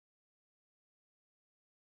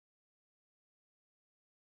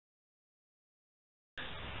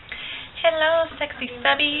Hello, sexy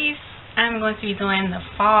subbies. I'm going to be doing the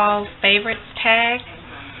fall favorites tag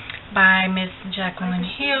by Miss Jacqueline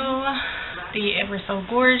Hill, the ever so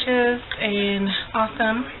gorgeous and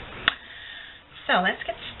awesome. So let's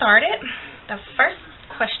get started. The first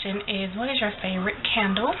question is, what is your favorite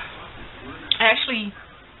candle? Actually,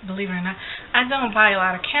 believe it or not, I don't buy a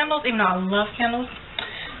lot of candles, even though I love candles.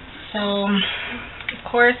 So,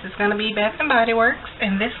 of course, it's going to be Bath & Body Works,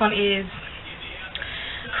 and this one is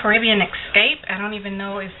Caribbean Escape. I don't even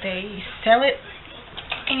know if they sell it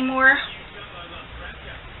anymore,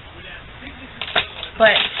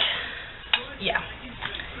 but yeah,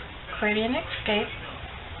 Caribbean Escape.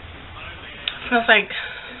 Smells like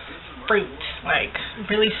fruit, like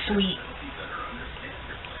really sweet.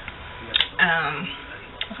 I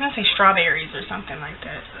was gonna say strawberries or something like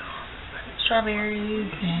that.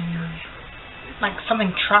 Strawberries and like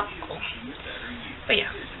something tropical. But yeah,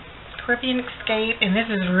 Caribbean Escape, and this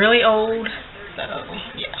is really old, so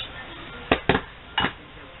yeah.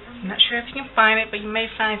 I'm not sure if you can find it, but you may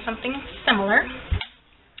find something similar.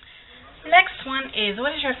 Next one is,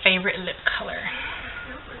 what is your favorite lip color?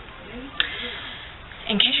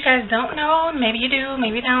 In case you guys don't know, maybe you do,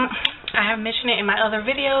 maybe you don't, I have mentioned it in my other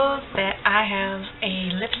videos that I have a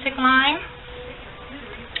lipstick line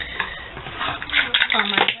on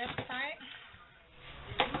my website.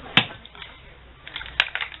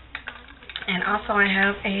 And also I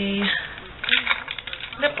have a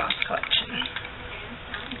lip gloss collection.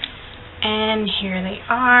 And here they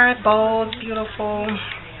are, bold, beautiful,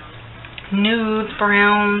 nudes,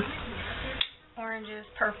 browns, oranges,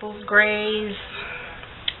 purples, grays.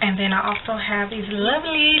 And then I also have these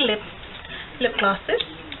lovely lip glosses.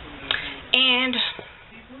 And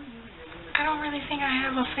I don't really think I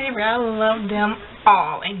have a favorite. I love them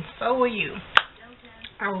all, and so will you.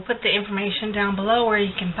 I will put the information down below where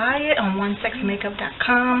you can buy it on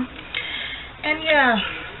OneSexyMakeup.com. And yeah,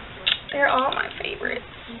 they're all my favorites.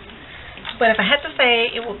 But if I had to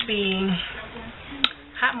say, it would be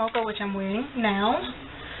Hot Mocha, which I'm wearing now,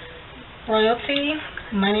 Royalty,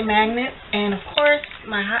 Money Magnet, and of course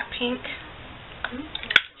my hot pink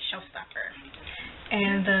Showstopper.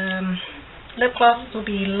 And the lip glosses will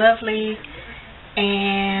be Lovely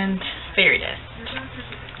and Fairy Dust.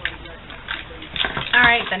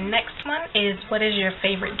 Alright, the next one is, what is your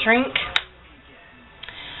favorite drink?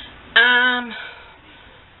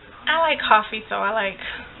 I like coffee, so I like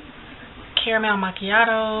caramel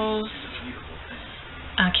macchiatos,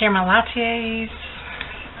 caramel lattes,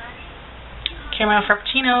 caramel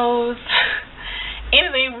frappuccinos,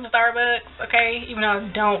 anything from Starbucks, okay? Even though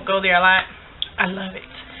I don't go there a lot, I love it.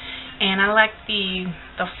 And I like the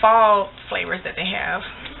fall flavors that they have.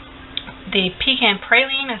 The pecan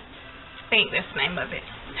praline, I think that's the name of it.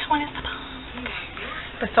 That one is the bomb. Okay.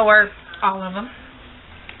 But so are all of them.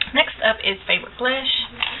 Next up is favorite blush.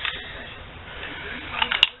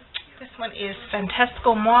 This one is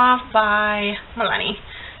Fantastical Mauve by Milani,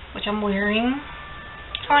 which I'm wearing.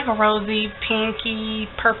 It's like a rosy, pinky,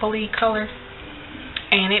 purpley color.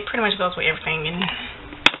 And it pretty much goes with everything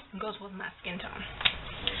and goes with my skin tone.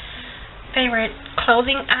 Favorite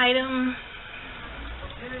clothing item?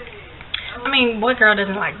 I mean, what girl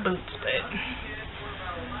doesn't like boots? But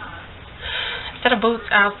instead of boots,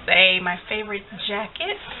 I'll say my favorite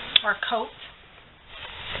jacket or coat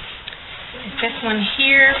is this one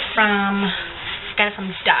here from, got it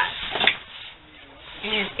from Dot.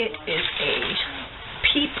 And it is a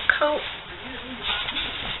peep coat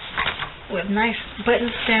with nice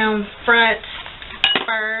buttons down front,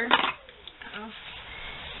 fur,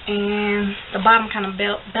 and the bottom kind of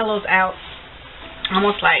bellows out,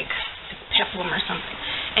 almost like peplum or something,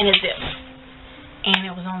 and it zips. And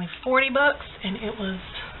it was only $40, and it was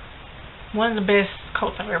one of the best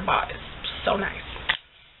coats I've ever bought. It's so nice.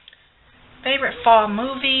 Favorite fall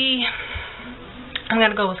movie? I'm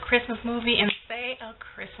gonna go with Christmas movie and say A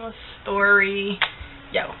Christmas Story.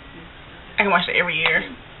 Yo, I can watch it every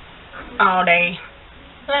year, all day.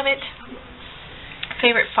 Love it.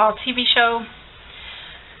 Favorite fall TV show?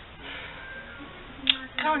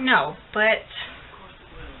 I don't know, but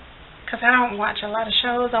because I don't watch a lot of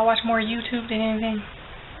shows, I watch more YouTube than anything.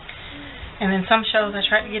 And then some shows I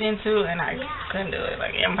tried to get into and I couldn't do it,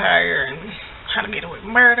 like Empire and How to Get Away with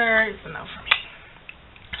Murder. It's a no for me.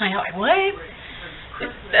 And you're like, what?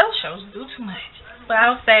 Those shows do too much. But I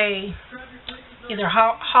would say either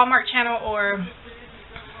Hallmark Channel or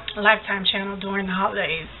Lifetime Channel during the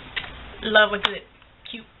holidays. Love a good,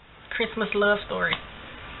 cute Christmas love story.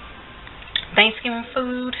 Thanksgiving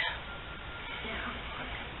food.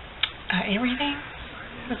 Everything.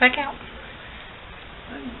 Does that count?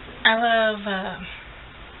 I love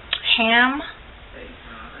ham.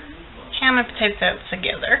 ham and potato salad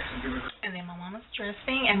together. And then my mama's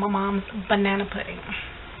dressing and my mom's banana pudding.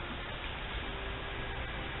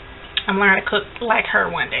 I'm learning to cook like her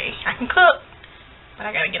one day. I can cook, but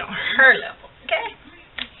I gotta get on her level, okay?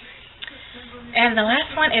 And the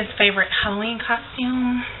last one is favorite Halloween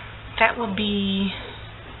costume. That would be,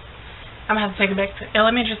 I'm gonna have to take it back to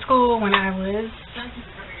elementary school when I was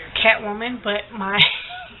Catwoman, but my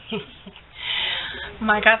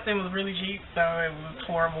my costume was really cheap, so it was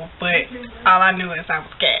horrible. But all I knew is I was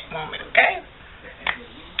Catwoman, okay?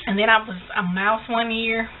 And then I was a mouse one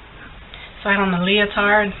year, so I had on a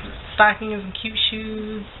leotard, stockings, and cute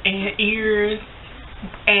shoes, and ears.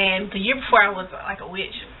 And the year before I was like a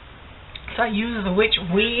witch, so I used a witch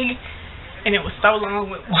wig, and it was so long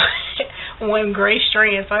with one gray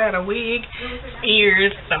strand. So I had a wig,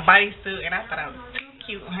 ears, a bodysuit, and I thought I was too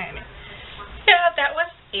cute, honey. Yeah, that was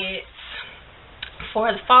it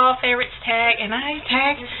for the fall favorites tag, and I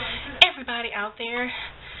tagged everybody out there.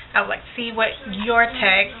 I would like to see what your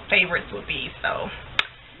tag favorites would be. So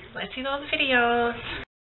let's see those videos.